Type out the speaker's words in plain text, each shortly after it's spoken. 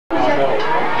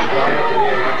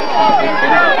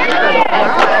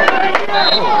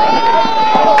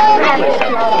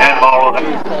And ball.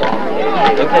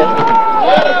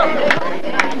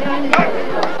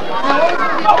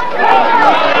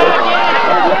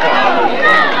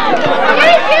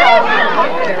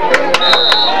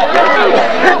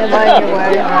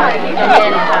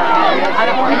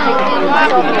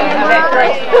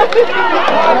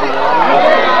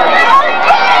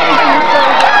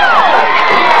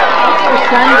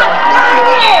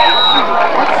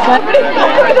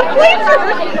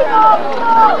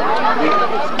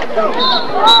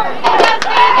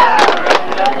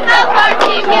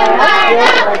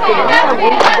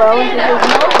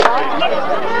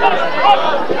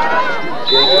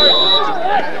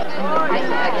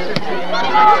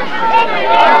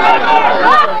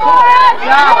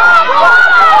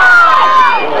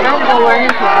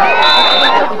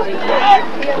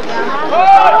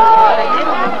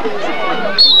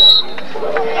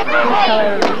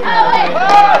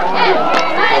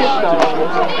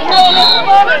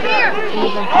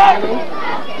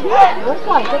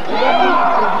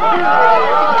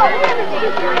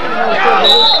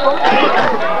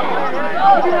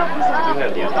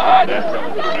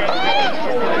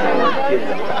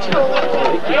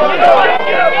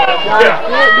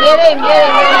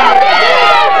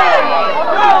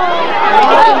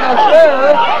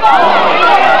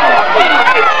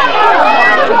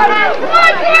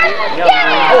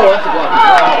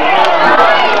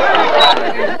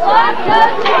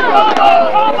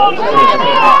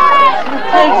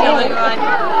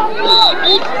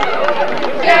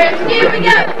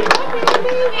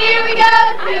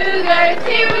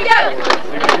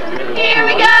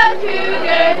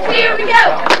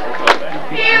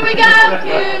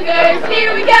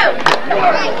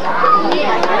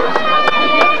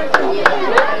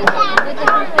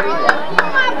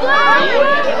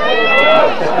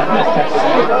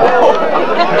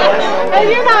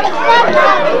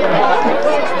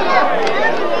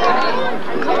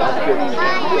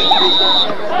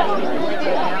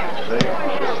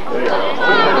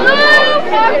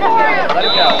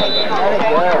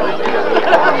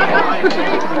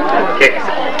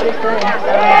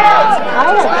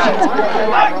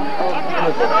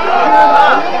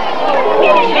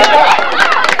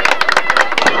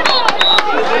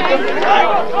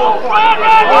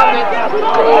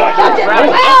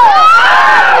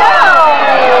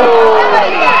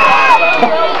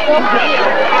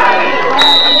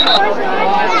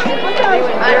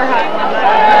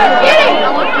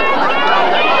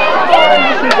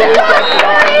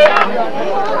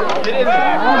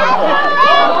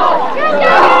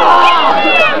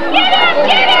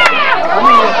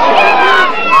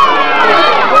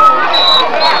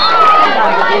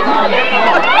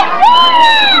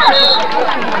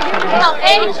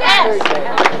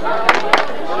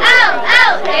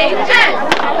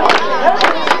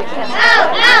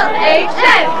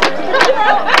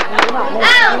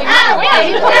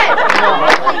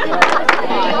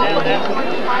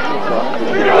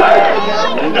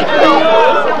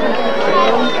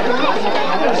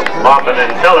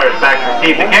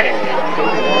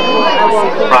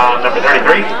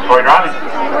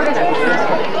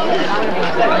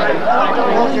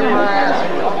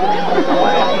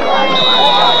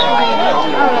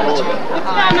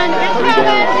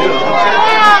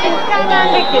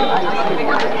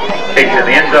 Takes to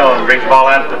the end zone, brings the ball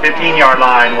out to the 15-yard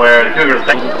line where the Cougars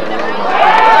think.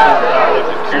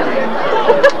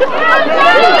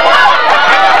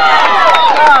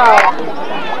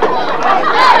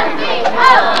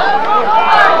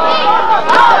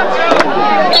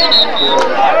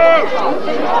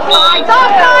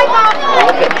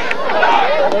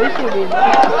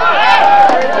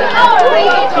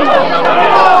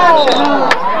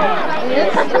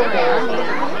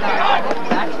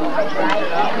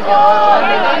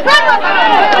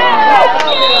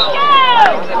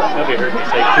 Nobody heard me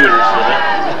say Cougars, did it?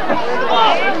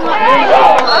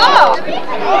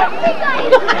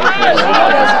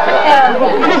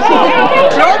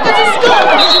 North is a school.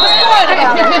 She was quiet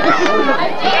about it.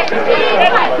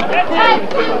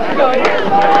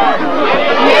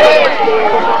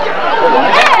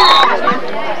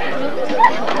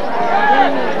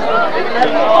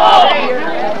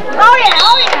 Oh yeah,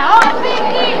 oh yeah.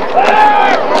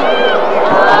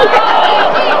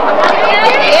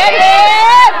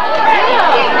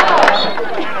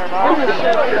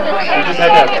 We just had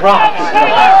to have props.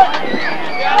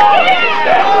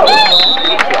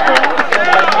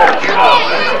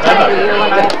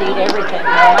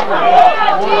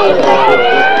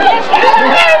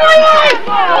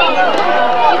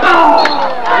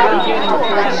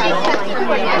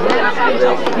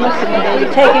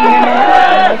 taking your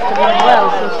nap. Must have been well,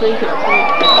 so you could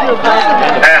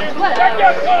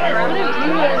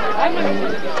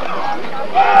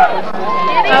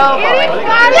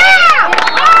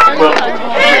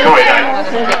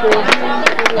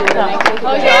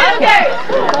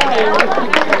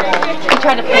I'm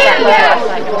trying to pull that lever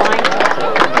like a line.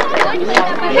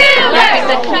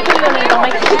 It'll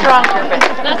make it stronger, but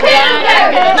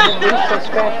he's so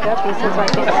scratched up, he says, I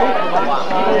can't see.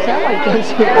 I can't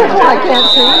see. I can't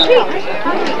see.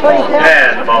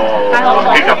 And the ball.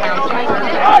 Pick up.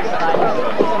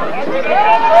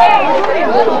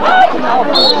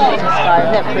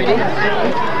 Isn't that pretty?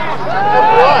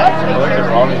 Look at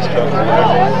Ronnie's cousin.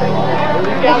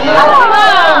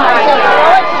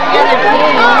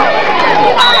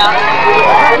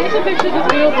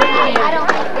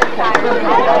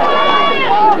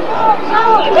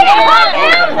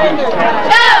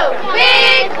 Go,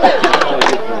 Big Blue!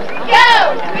 Go,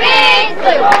 Big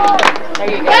Blue! there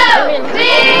you go. Go, Big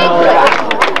Blue!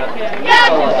 Go!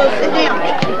 Go sit down.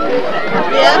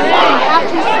 Yes, you have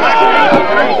to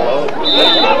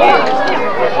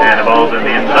And the ball's in the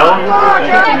end zone.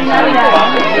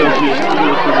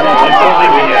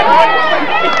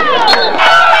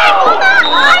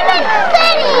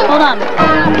 Hold on.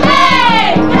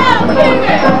 Hey! Go,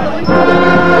 Cougars!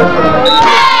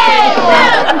 Hey!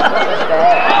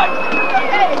 Go!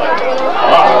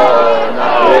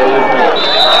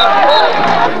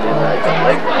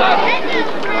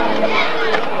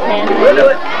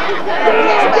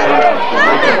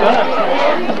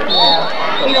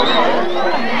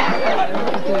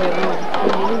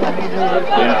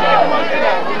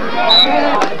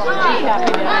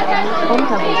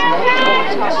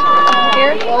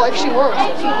 Well, if she works.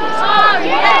 Oh,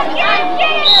 yes!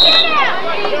 Get out!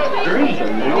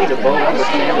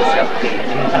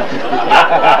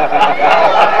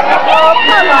 Oh,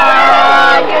 come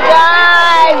on, you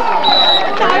guys!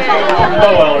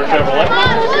 Oberle Chevrolet.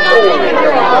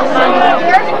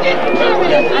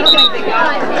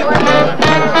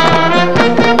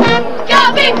 Go,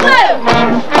 Big Blue!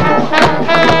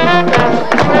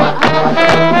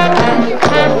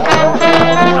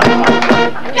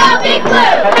 Go, Big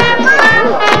Blue!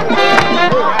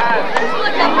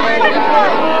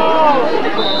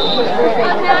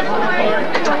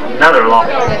 Another long.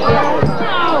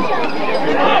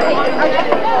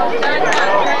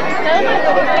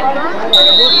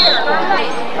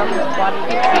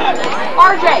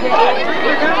 RJ!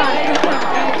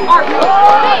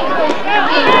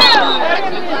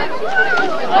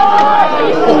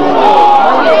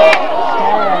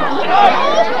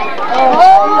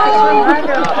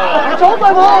 I told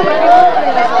my mom.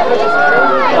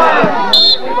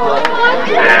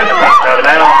 And the first out of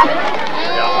that off.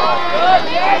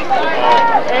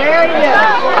 There you go.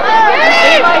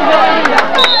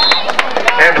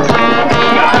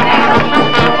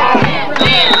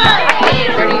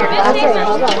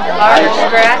 Large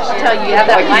scratch till you have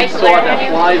that light glare in you.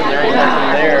 Flies there,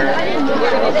 nothing there.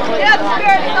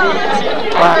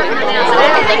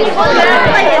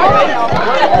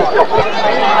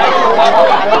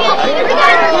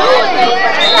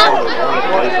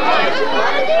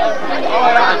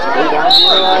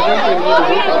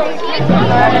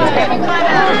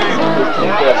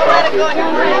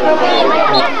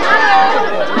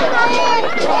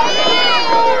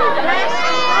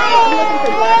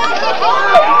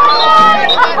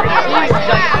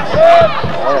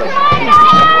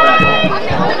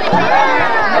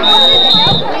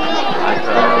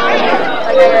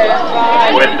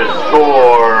 With the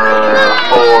score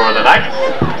for the night.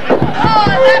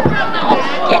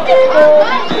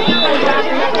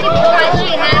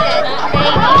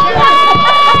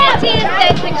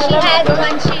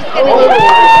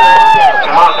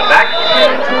 Come on, the back.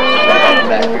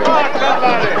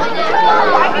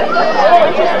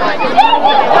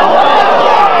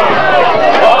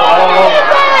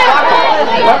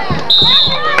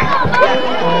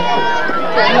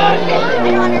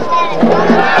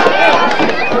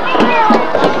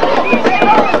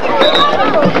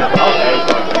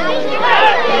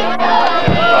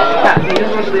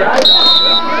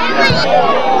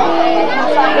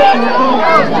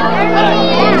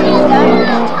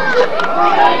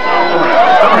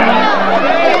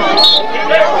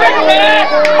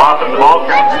 Bottom the ball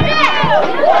counts.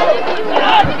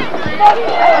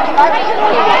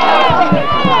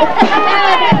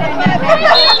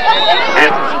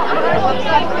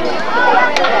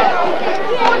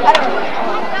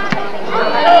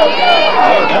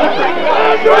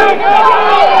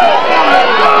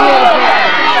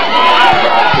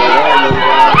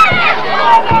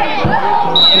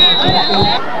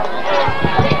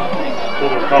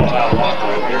 Here,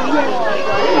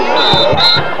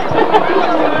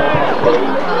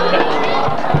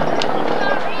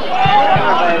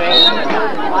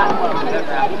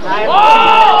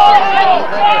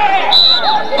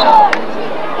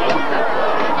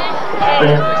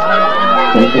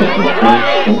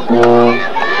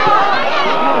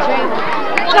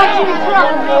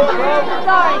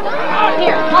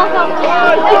 I'll go.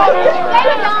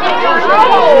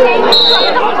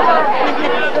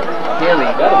 Here we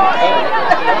go.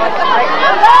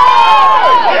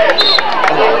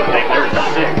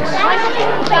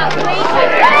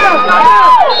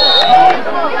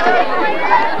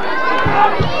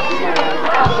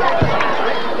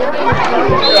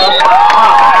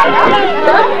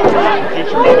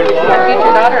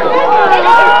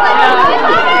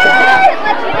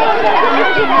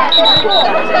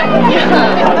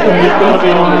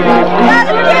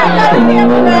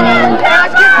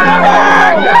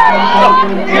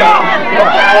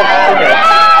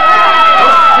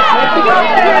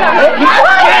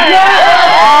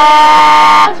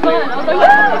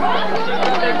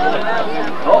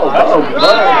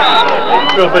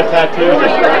 A bit tattooed.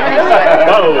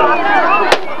 Oh.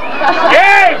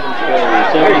 Game!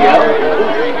 There you go.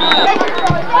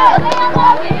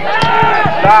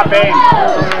 Stopping.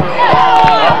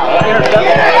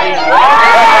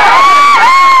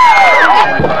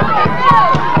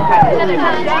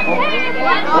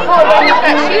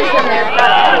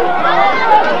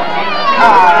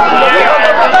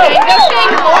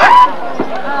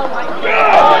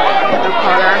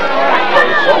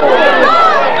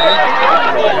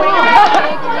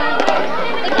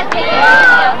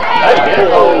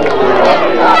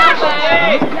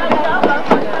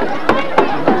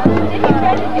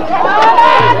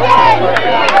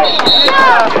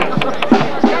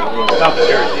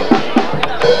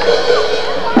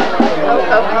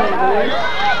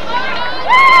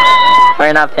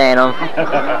 We're not paying them.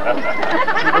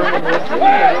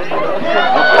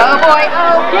 Oh boy,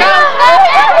 oh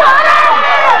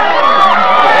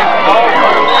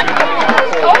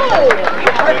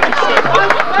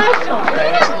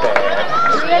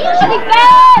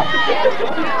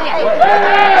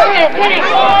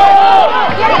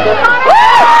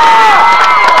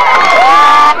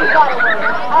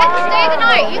Stay the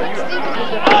night. You can stay the night.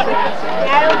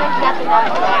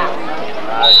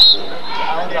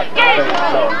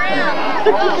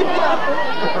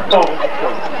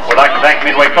 Would like to thank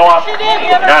Midway Co-op,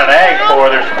 United Ag, for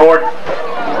their support.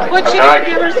 What you Tonight.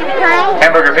 give her some crowd?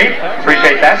 Hamburger feet,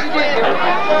 appreciate that.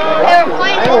 They're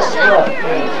playing this shit.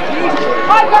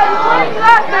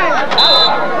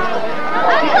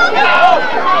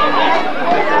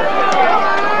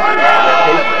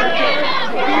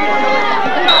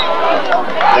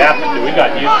 Yeah, we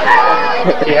got used to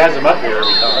it. He has them up here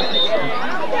every time.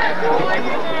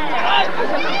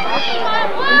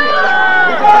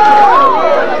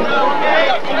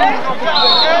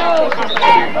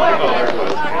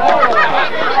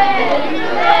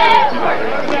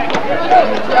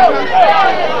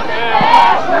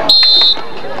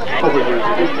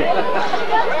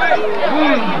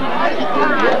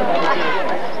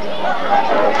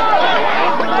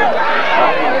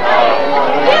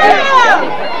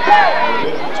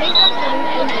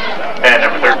 And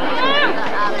number 13.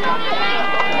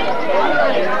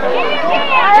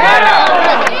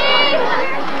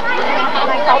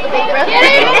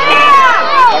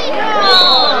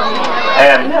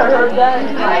 And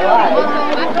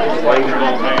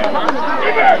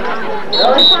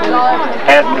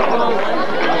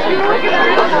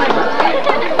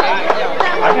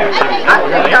I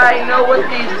think I know what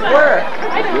these were.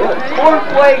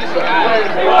 Cornflakes with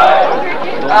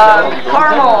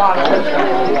caramel on them.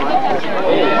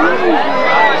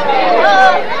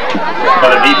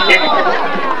 another deep kick.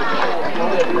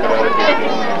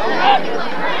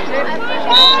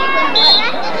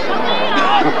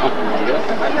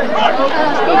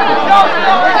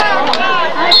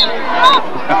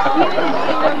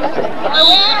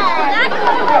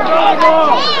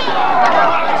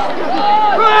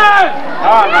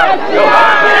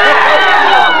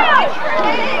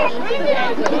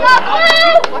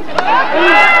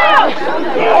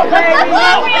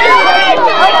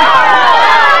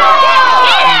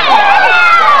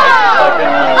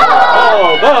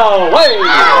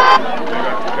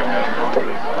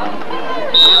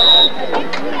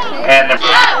 And the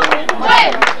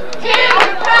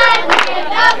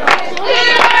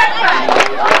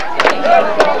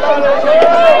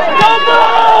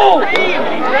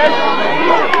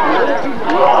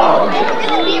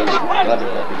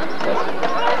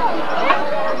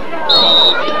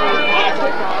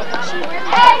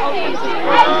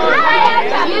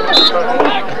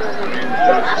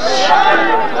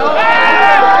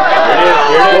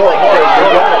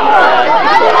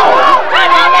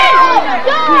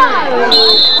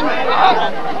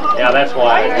Yeah, that's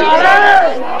why.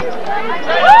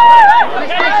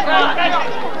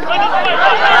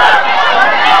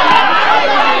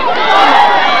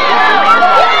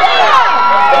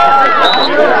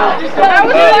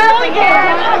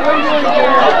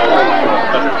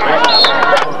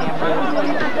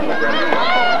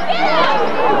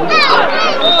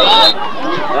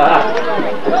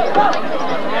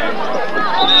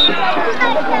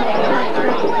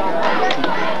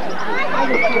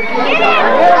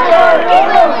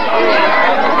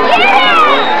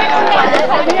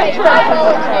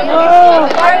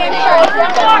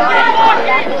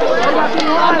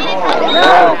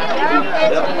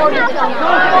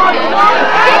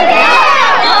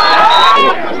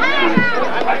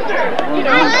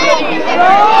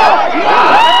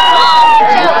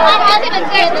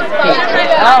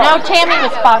 No, Tammy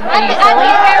was spotting for you,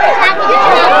 silly.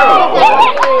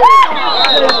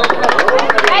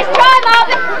 Nice try, Mom.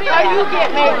 You get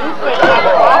me.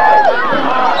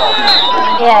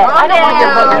 Yeah, I don't want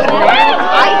your boogers in there.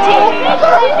 I did.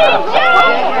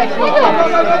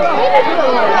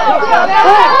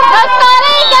 Go,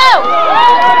 Scotty, go!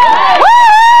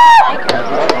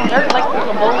 They're like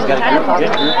little bowls of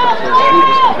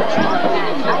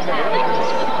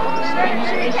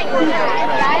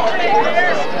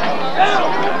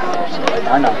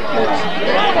I know.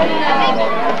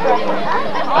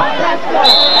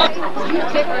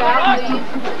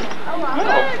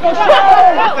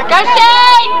 Go,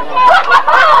 Shane!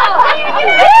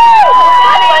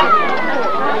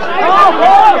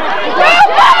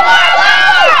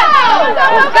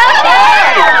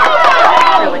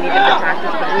 really needed to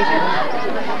practice, but we didn't.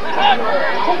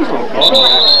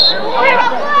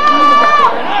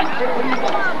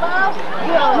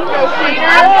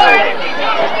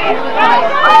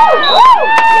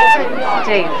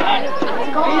 Dave.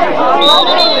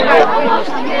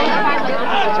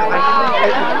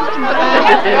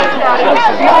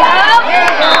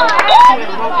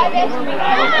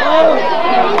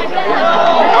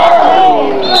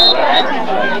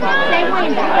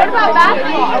 What about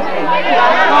basketball?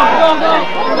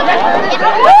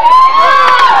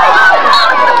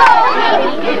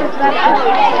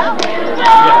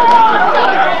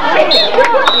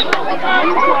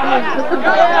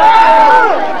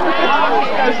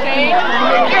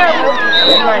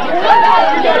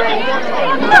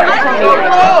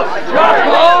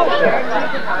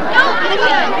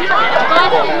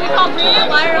 We call Brianna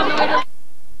Liar on the way to